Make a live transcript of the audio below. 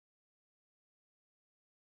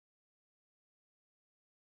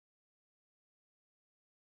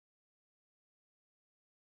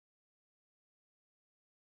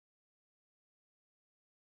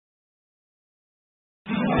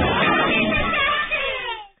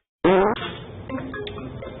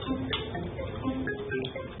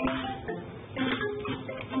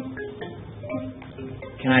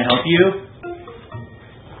help you?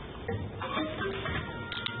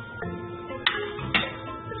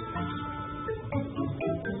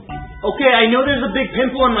 Okay, I know there's a big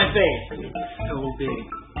pimple on my face. It's so big.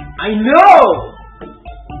 I know!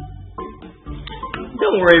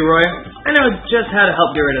 Don't worry, Roy. I know just how to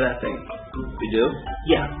help get rid of that thing. You do?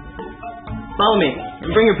 Yeah. Follow me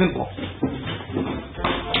and bring your pimple.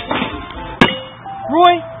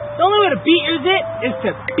 Roy, the only way to beat your zit is to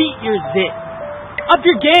beat your zit. Up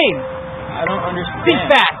your game. I don't understand. Think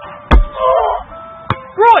fast.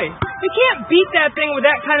 Roy, you can't beat that thing with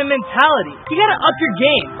that kind of mentality. You gotta up your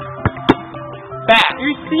game. Fast.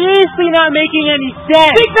 You're seriously not making any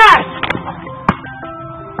sense. Think fast!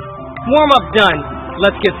 Warm-up done.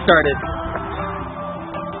 Let's get started.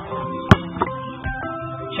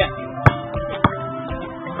 Check.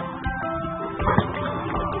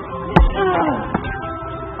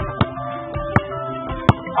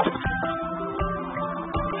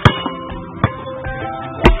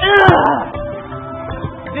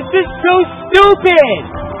 This is so stupid!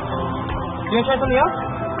 You wanna try something else?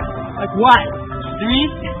 Like what? 3,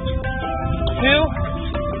 2,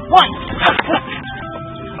 1.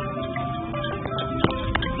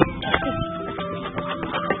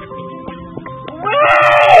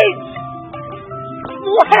 Wait!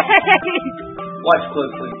 Watch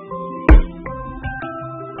closely.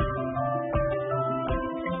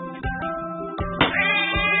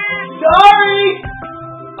 Sorry!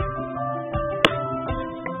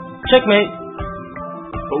 Checkmate.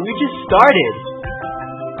 But we just started.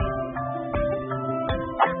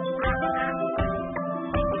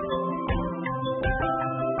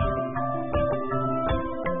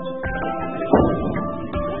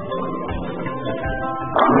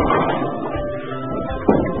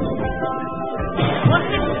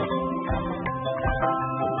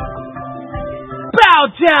 Bow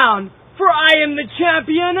down, for I am the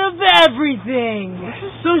champion of everything. This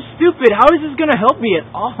is so stupid. How is this gonna help me at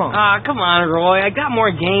all? Come on, Roy. I got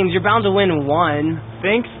more games. You're bound to win one.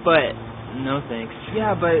 Thanks, but no thanks.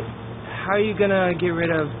 Yeah, but how are you gonna get rid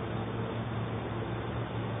of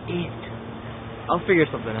it? I'll figure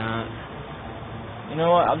something out. You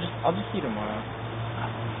know what? I'll just see you tomorrow.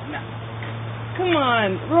 No. Come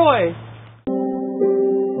on, Roy.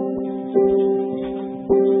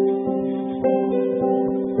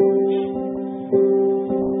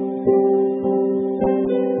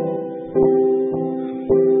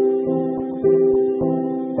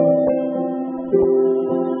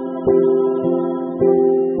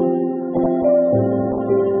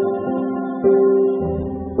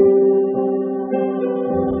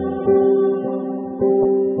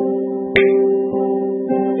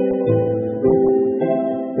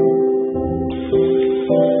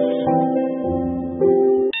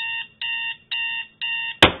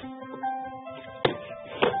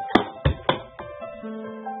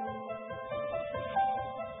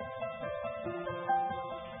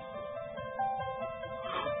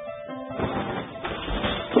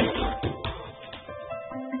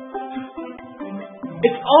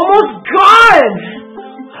 It's almost gone!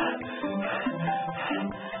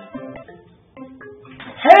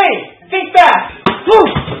 Hey! Think fast!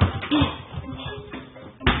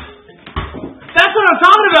 That's what I'm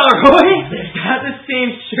talking about, Roy! Is that the same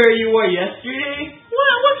shirt you wore yesterday?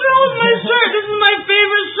 What's wrong with my shirt? This is my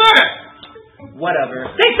favorite shirt! Whatever.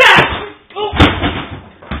 Think fast!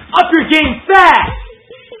 Up your game fast!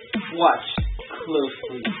 Watch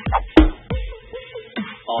closely.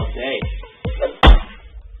 All day.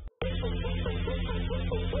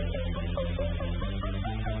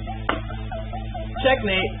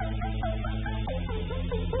 Checkmate.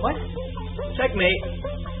 What? Checkmate.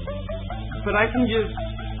 But I can just...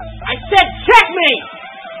 I said checkmate!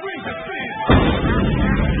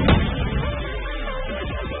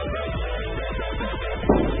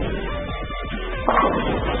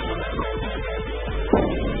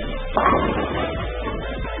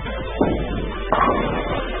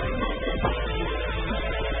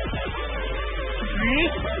 Three,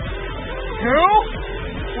 2,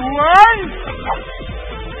 1.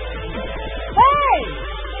 Hey!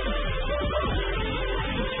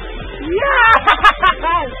 Yes!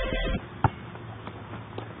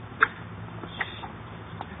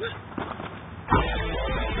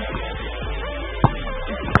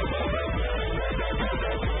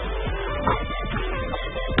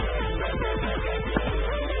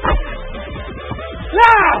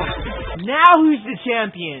 Now who's the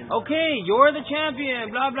champion? Okay, you're the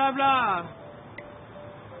champion. Blah, blah, blah.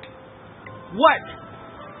 What?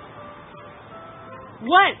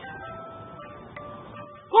 What?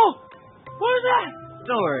 Oh! What was that?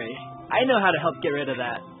 Don't worry. I know how to help get rid of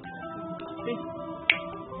that.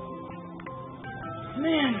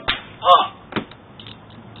 man. Oh.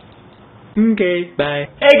 Okay, bye.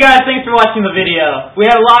 Hey guys, thanks for watching the video. We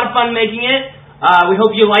had a lot of fun making it. We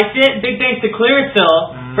hope you liked it. Big thanks to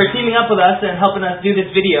Clearasil for teaming up with us and helping us do this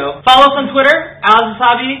video. Follow us on Twitter,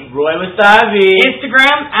 @Wasabi, Roy Wasabi.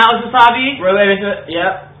 Instagram, @Wasabi.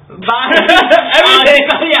 Yep. Bye. Everything.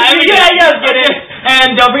 Everything. Yeah, get it.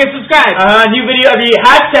 And don't forget to subscribe. New video every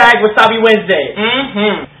 #Wasabi Wednesday.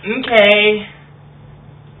 Okay.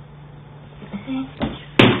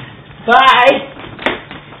 Bye.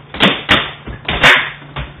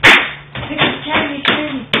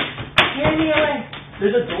 Carry me away.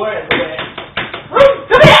 There's a door in the way.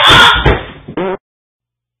 Come here!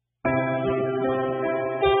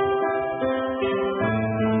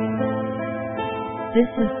 This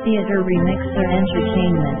is TheaterRemixer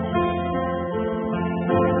Entertainment.